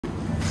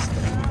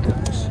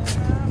gosh.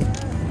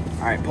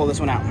 All right, pull this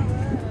one out.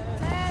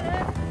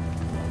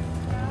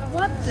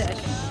 What the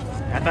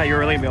I thought you were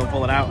really gonna be able to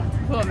pull it out.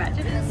 Well,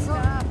 imagine it.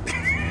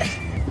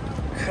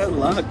 Good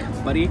luck,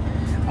 buddy.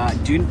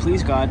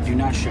 Please God, do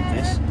not ship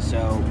this.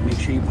 So make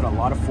sure you put a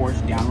lot of force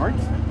downward.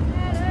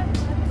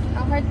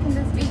 How hard can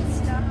this be?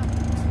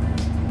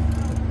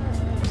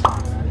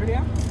 Pretty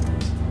out?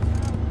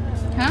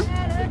 Huh?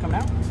 Is it coming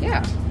out?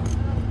 Yeah.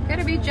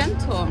 Gotta be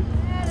gentle. All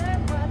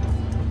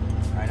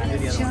right, now do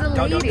the other She's one.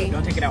 a lady.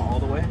 Don't take it out all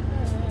the way.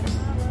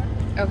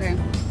 Okay.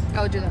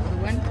 I'll do the other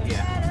one.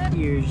 Yeah.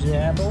 Here's the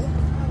apple.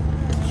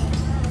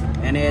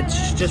 And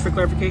it's, just for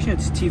clarification,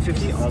 it's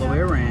T50 all the way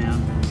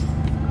around.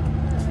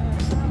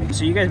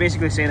 So you guys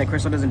basically say that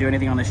Crystal doesn't do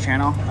anything on this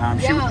channel.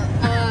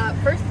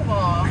 First of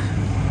all,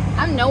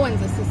 I'm no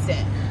one's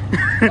assistant.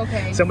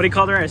 Okay. Somebody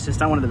called her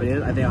assistant on one of the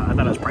videos. I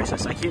thought it was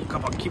priceless. I keep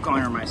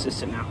calling her my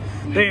assistant now.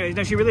 But anyways,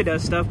 no, she really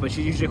does stuff, but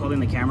she's usually holding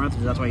the camera, so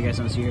that's why you guys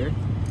don't see her.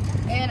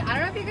 And I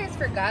don't know if you guys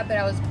forgot, but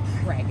I was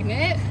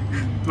pregnant.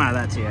 Nah,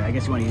 that's it. I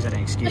guess you want to use that as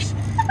an excuse.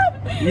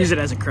 Use it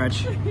as a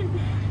crutch.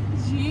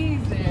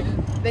 Jesus.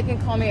 They can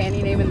call me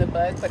any name in the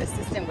book, but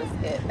assistant was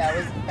it.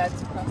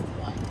 That's across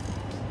the line.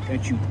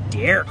 Don't you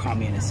dare call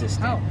me an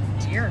assistant. Oh,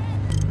 dear.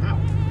 Oh.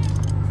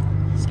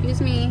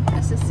 Excuse me,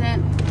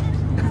 assistant.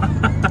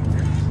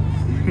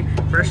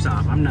 First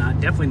off, I'm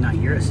definitely not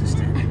your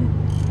assistant.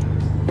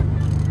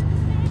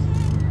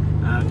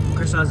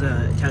 Crystal has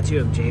a tattoo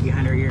of Jay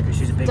behind her ear because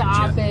she's a big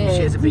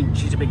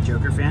she's a big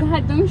Joker fan.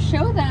 God, don't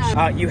show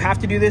that. You have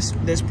to do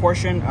this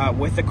portion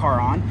with the car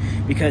on,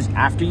 because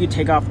after you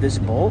take off this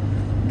bolt,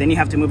 then you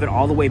have to move it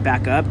all the way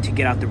back up to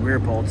get out the rear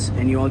bolts,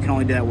 and you can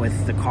only do that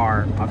with the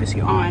car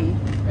obviously on.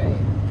 Right.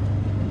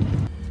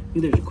 I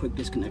think there's a quick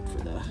disconnect for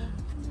the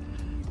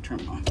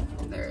terminal.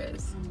 There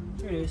is.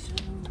 There it is.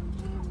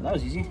 Well, that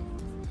was easy.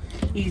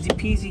 Easy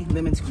peasy,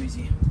 lemon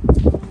squeezy.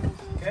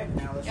 Okay,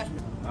 now let's just,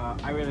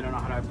 I really don't know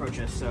how to approach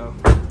this, so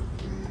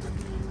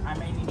I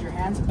may need your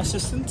hands.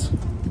 Assistant?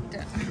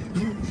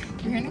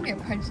 You're gonna get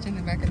punched in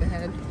the back of the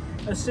head.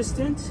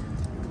 Assistant?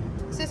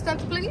 Assistant,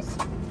 please.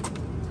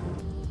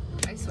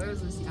 I swear it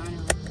was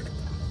Luciano.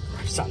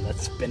 Son,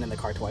 that's been in the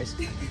car twice.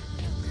 It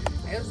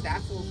was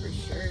that fool for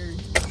sure.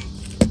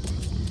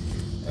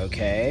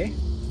 Okay.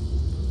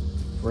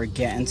 We're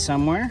getting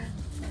somewhere.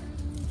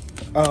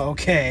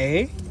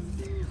 Okay.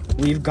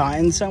 We've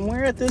gotten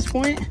somewhere at this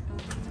point.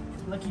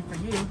 Lucky for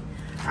you,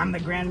 I'm the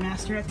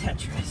grandmaster at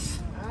Tetris.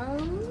 Oh,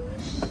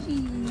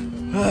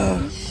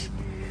 sheesh.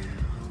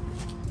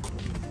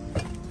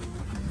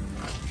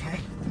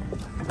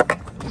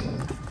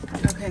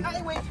 Okay.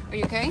 Hey, wait. Are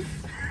you okay?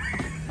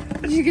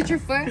 Did you get your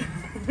foot?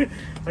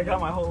 I got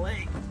my whole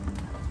leg.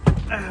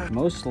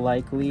 Most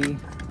likely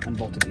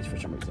unbolted these for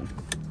some reason.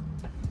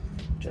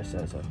 Just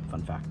as a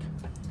fun fact.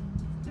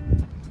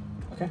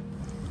 Okay.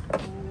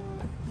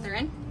 They're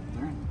in?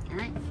 All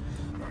right.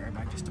 Right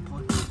back just to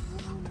plug.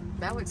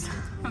 That would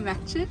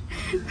imagine.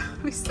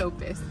 I'd be so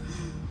pissed.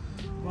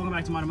 Welcome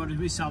back to Modern Motors.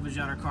 We salvaged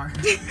out our car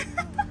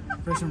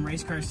for some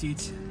race car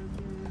seats.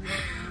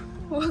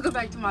 Welcome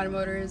back to Modern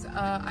Motors.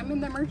 I'm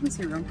in the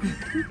emergency room.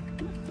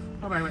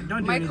 Oh, wait,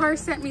 don't do My anything. car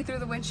sent me through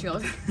the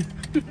windshield.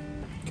 Okay.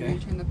 Can you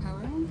turn the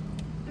power on?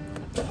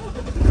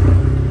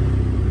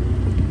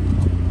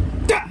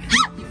 Damn,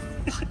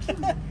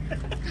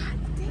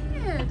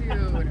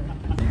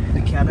 dude.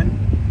 The cabin.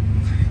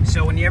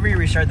 So whenever you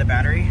restart the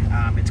battery,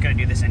 it's going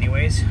to do this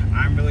anyways.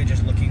 I'm really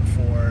just looking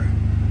for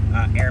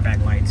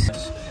airbag lights.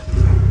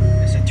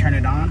 Is it turn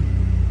it on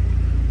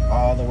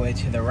all the way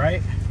to the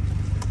right?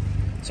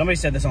 Somebody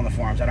said this on the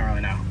forums, I don't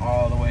really know.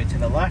 All the way to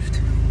the left.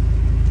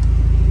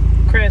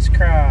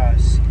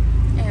 Crisscross.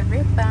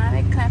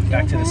 Everybody clap your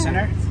Back to the hands.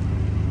 center.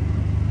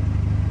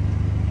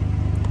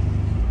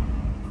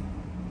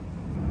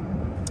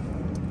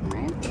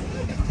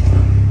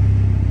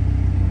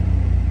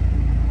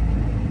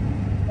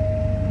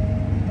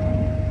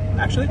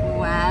 Actually,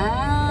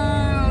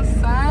 wow,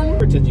 son.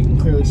 as you can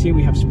clearly see,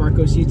 we have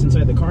Sparco seats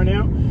inside the car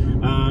now.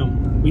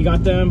 We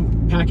got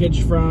them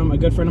packaged from a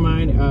good friend of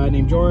mine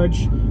named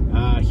George.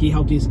 He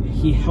helped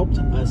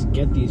us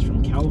get these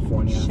from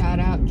California. Shout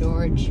out,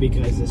 George.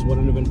 Because this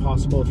wouldn't have been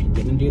possible if he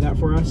didn't do that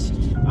for us.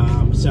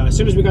 So as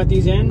soon as we got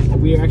these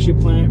in, we were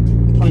actually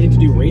planning to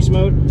do race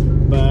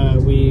mode,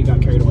 but we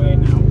got carried away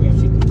and now we have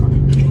seats in the car.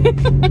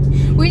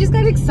 We just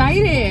got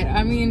excited.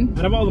 I mean,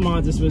 out of all the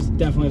mods, this was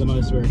definitely the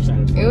most we were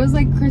excited for. It was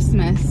like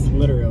Christmas.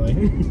 Literally.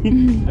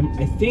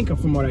 I think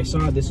from what I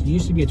saw, this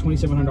used to be a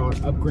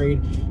 $2,700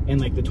 upgrade in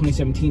like the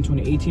 2017,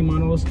 2018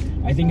 models.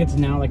 I think it's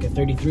now like a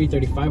 $3,300,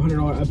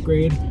 $3,500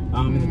 upgrade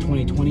in the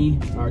 2020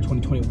 or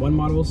 2021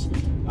 models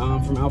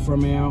from Alfa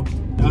Romeo.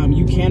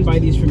 You can buy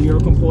these from Euro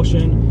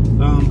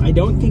Compulsion. I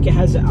don't think it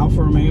has the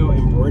Alfa Romeo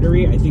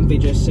embroidery. I think they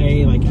just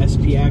say like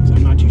SPX.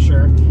 I'm not too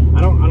sure.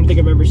 I don't think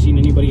I've ever seen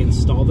anybody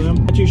install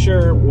them. Not too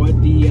sure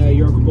what the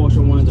Euro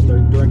Compulsion ones, if they're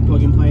direct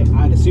plug and play.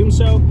 I'd assume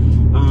so.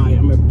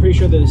 I'm pretty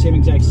sure they're the same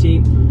exact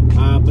seat.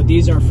 But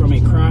these are from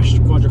a crashed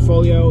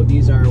Quadrifoglio.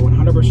 These are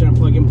 100%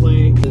 plug and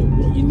play.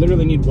 You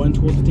literally need one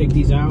tool to take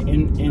these out.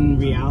 In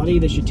reality,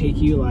 this should take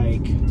you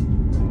like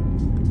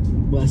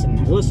less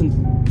than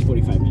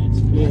 45 minutes.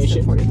 Less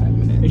than 45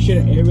 minutes.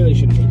 It really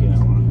shouldn't take you that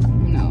long.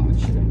 No, it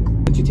shouldn't.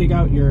 Once you take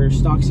out your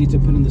stock seats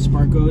and put in the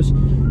Sparcos,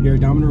 your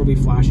odometer will be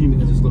flashing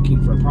because it's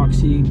looking for a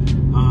proxy.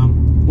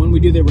 When we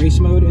do the race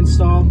mode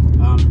install,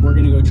 we're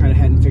gonna go try to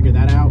head and figure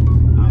that out.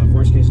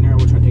 Worst case scenario,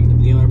 we'll try to take it to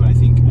the dealer, but I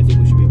think we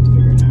should be able to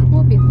figure it out.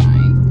 We'll be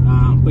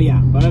fine. But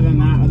yeah, other than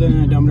that, other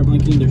than odometer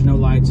blinking, there's no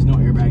lights, no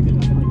airbag, there's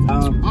nothing like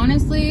that.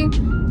 Honestly,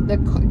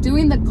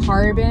 doing the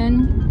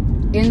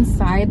carbon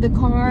inside the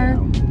car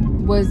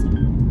was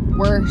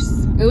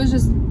worse. It was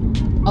just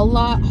a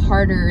lot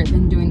harder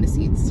than doing the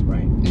seats.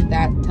 Right. If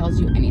that tells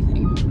you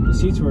anything. The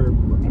seats were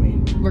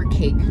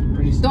cake.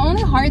 Pretty. The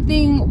only hard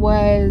thing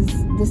was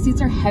the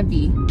seats are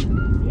heavy.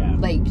 Yeah.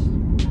 Like,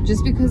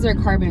 just because they're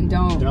carbon,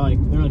 don't. They're like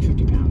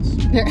 50 pounds.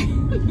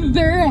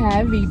 They're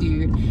heavy,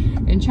 dude.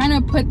 And trying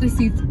to put the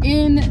seats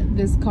in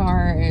this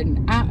car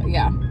and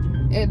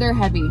they're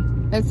heavy.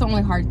 That's the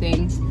only hard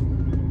thing.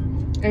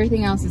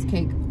 Everything else is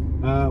cake.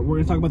 We're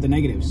gonna talk about the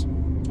negatives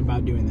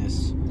about doing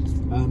this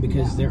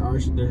because there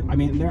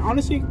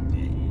honestly,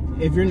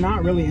 if you're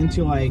not really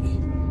into like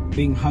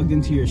being hugged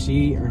into your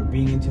seat or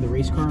being into the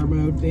race car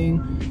mode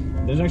thing,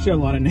 there's actually a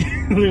lot of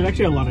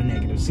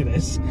negatives to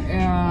this.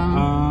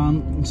 Yeah.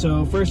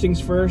 So first things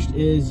first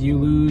is you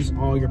lose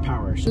all your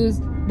power. You lose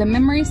the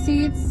memory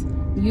seats.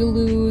 You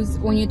lose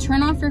when you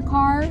turn off your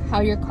car,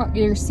 how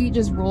your seat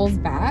just rolls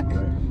back.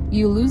 Right.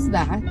 You lose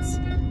that.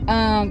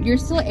 You're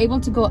still able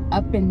to go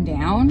up and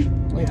down,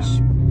 which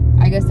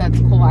I guess that's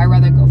cool. I'd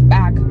rather go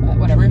back, but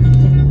whatever.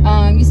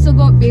 You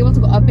still be able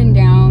to go up and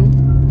down.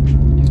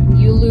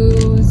 You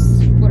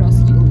lose, what else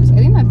do you lose? I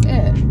think that's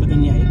it. But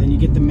then then you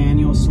get the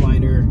manual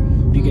slider.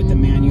 You get the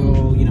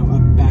manual,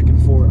 up, back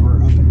and forth,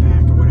 or up and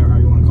back, or whatever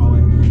you want to call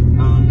it.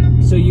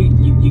 So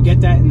you get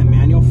that in the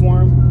manual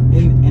form,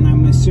 and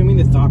I'm assuming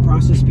the thought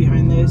process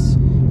behind this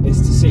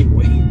is to save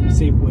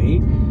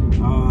weight.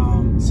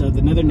 So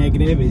another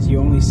negative is you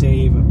only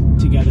save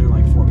together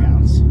like 4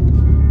 pounds.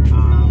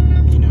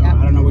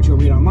 I don't know what you'll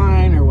read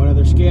online or what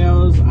other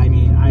scales. I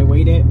mean, I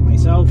weighed it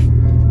myself.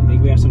 I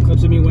think we have some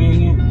clips of me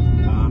weighing it.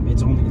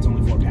 It's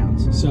only 4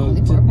 pounds. So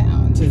only 4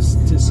 pounds.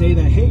 To say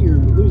that, hey, you're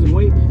losing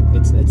weight,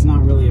 it's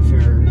not really a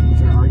fair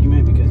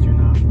argument because you're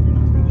not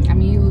really. I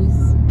mean, you lose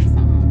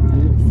some.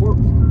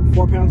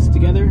 4 pounds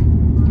together.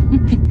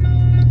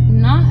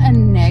 Not a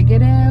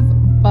negative,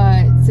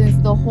 but since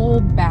the whole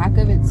back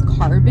of it's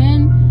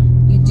carbon,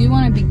 you do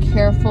want to be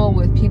careful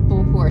with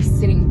people who are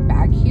sitting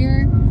back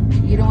here.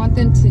 You don't want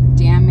them to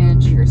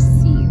damage your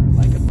seats.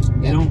 Like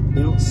they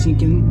don't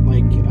sink in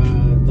like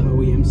the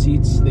OEM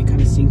seats. They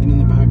kind of sink in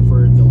the back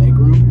for the leg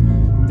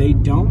room. They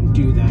don't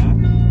do that,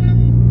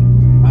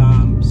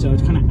 so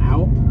it's kind of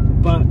out.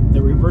 But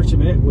the reverse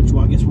of it, which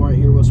I guess right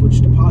here we'll switch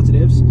to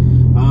positives.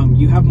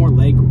 You have more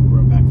leg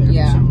room back there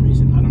for some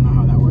reason. I don't know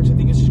how that works. I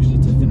think it's just because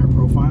it's a thinner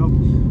profile.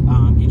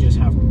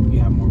 You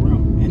have more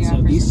room, and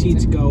so these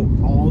seats go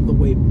all the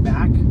way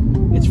back.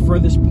 Its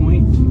furthest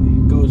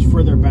point goes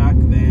further back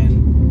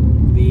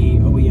than the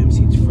OEM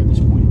seats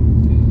furthest point.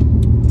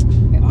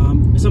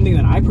 Something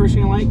that I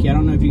personally like. I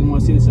don't know if you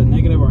want to see this as a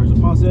negative or as a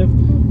positive.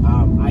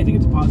 I think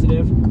it's a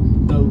positive.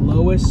 The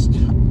lowest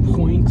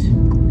point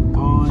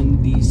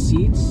on these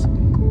seats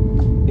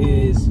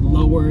is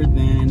lower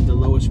than the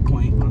lowest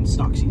point on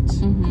stock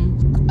seats.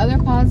 Other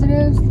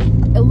positives,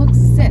 it looks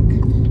sick.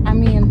 I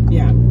mean,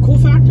 yeah, cool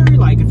factor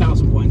like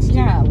 1,000 points. Too.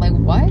 Yeah, like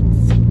what?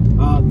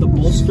 The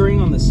bolstering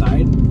on the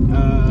side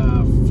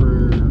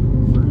for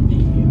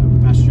the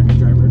passenger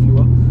driver, if you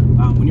will.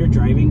 When you're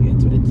driving,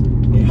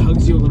 it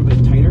hugs you a little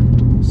bit tighter.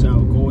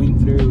 So going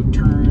through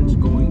turns,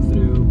 going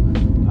through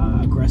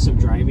aggressive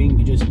driving,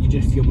 you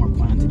just feel more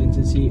planted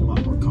into the seat, a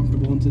lot more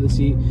comfortable into the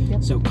seat.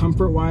 So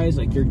comfort-wise,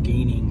 like you're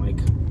gaining like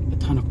a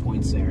ton of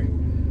points there.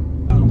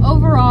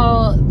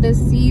 Overall, the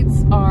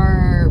seats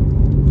are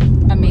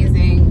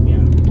amazing.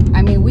 Yeah.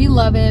 I mean, we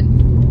love it.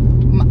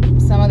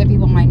 Some other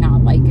people might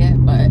not like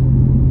it, but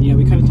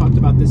we kind of talked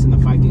about this in the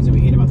 5 things that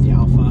we hate about the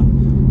Alfa.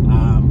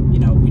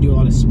 We do a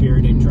lot of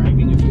spirited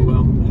driving, if you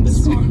will, in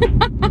this car.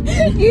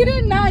 You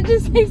did not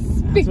just say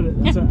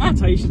spirited. That's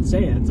how you should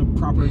say it. It's a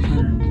proper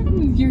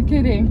term. You're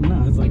kidding.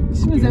 No, it's like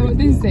spirited. Is that what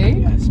they say?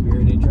 Yeah,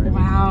 spirited driving.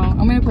 Wow.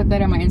 I'm going to put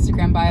that on my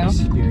Instagram bio.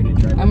 Spirited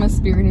driver. I'm a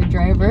spirited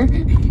driver.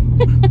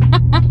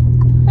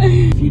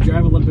 If you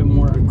drive a little bit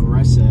more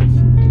aggressive,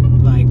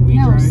 like we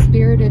drive.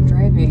 Spirited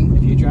driving.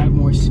 If you drive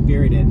more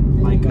spirited,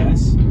 like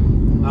us,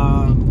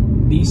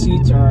 these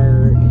seats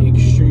are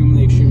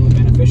extremely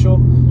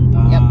beneficial.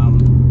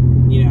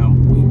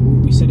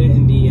 We said it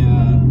in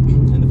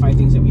the 5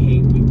 things that we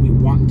hate. We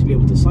want to be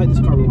able to slide this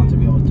car. We want to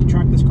be able to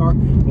track this car.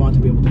 We want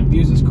to be able to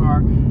abuse this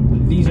car.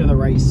 These are the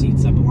right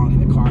seats that belong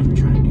in the car if you're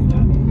trying to do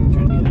that.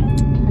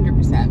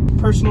 100%.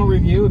 Personal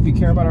review. If you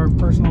care about our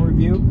personal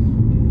review,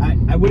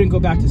 I wouldn't go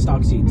back to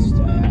stock seats.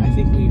 I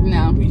think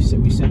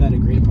we said that,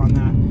 agreed upon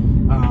that.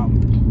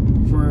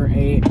 For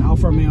a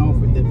Alfa Romeo,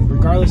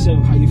 regardless of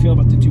how you feel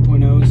about the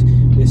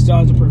 2.0s, it still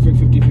has a perfect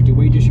 50-50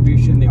 weight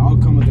distribution. They all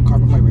come with the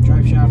carbon fiber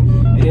drive shaft.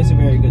 It is a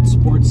very good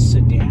sports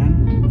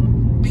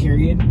sedan.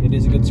 period. It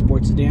is a good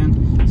sports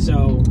sedan.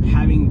 So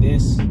having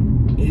this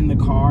in the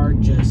car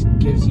just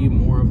gives you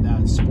more of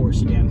that sports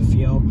sedan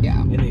feel.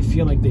 Yeah. And they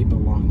feel like they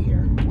belong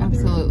here.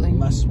 Absolutely.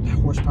 Less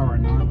horsepower or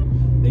not,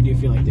 they do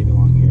feel like they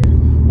belong here.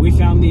 We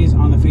found these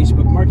on the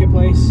Facebook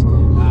Marketplace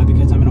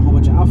because I'm in a whole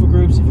bunch of alpha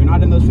groups. If you're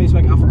not in those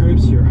Facebook alpha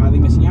groups, you're highly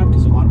missing out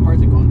because a lot of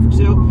parts are going for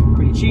sale,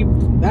 pretty cheap.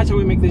 That's how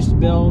we make this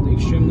build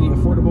extremely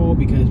affordable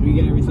because we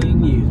get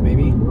everything used,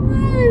 baby.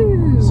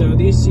 Woo. So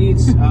these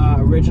seats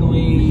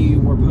originally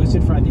were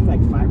posted for I think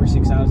like $5,000 or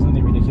 $6,000,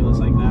 something ridiculous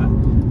like that.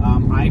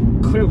 I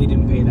clearly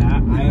didn't pay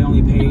that. I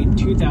only paid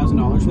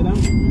 $2,000 for them.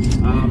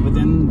 But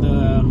then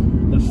the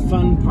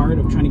fun part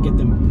of trying to get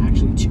them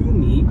actually to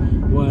me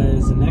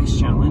was the next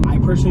challenge. I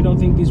personally don't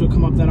think these would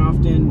come up that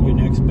often. Your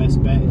next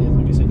best bet is,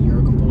 like I said,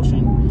 Euro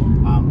compulsion.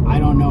 I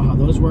don't know how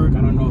those work.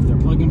 I don't know if they're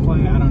plug and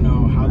play. I don't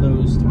know how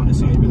those,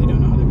 honestly, I really don't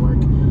know how they work.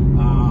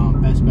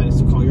 Best bet is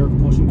to call Euro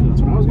compulsion because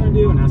that's what I was going to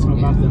do and ask them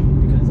about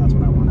them because that's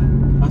what I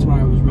wanted. That's what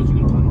I was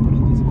originally going to plan on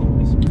putting these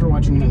anyways. Thank you for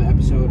watching another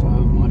episode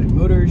of Modded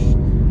Motors.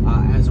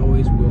 As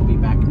always, we'll be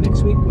back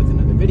next week with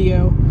another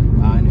video.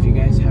 And if you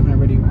guys haven't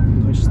already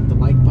pushed the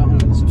like button or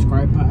the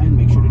subscribe button,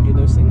 make sure to do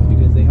those things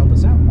because they help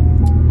us out.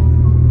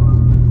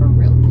 For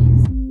real.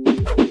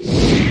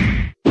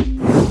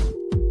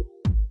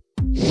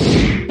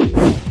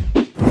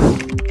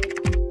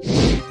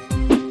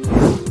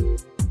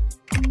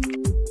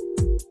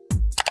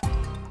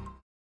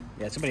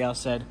 Yeah, somebody else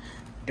said,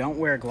 don't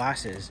wear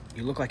glasses.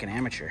 You look like an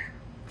amateur.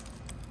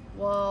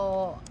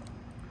 Well,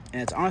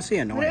 and it's honestly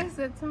annoying. What is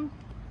that song?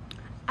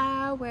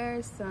 I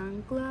wear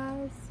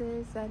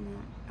sunglasses at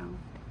night. Oh.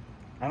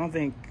 I don't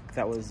think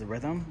that was the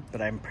rhythm,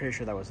 but I'm pretty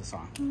sure that was the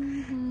song.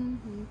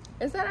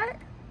 Is that it?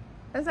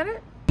 Is that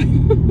it?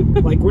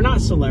 Like, we're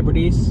not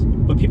celebrities,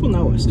 but people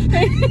know us.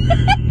 Hey,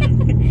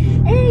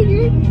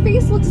 your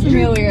face looks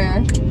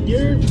familiar.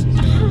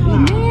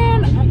 Oh,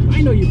 man.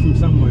 I know you from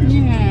somewhere.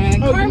 Yeah,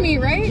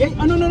 Carmi, right? Yeah.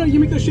 Oh, no, you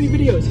make those shitty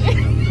videos.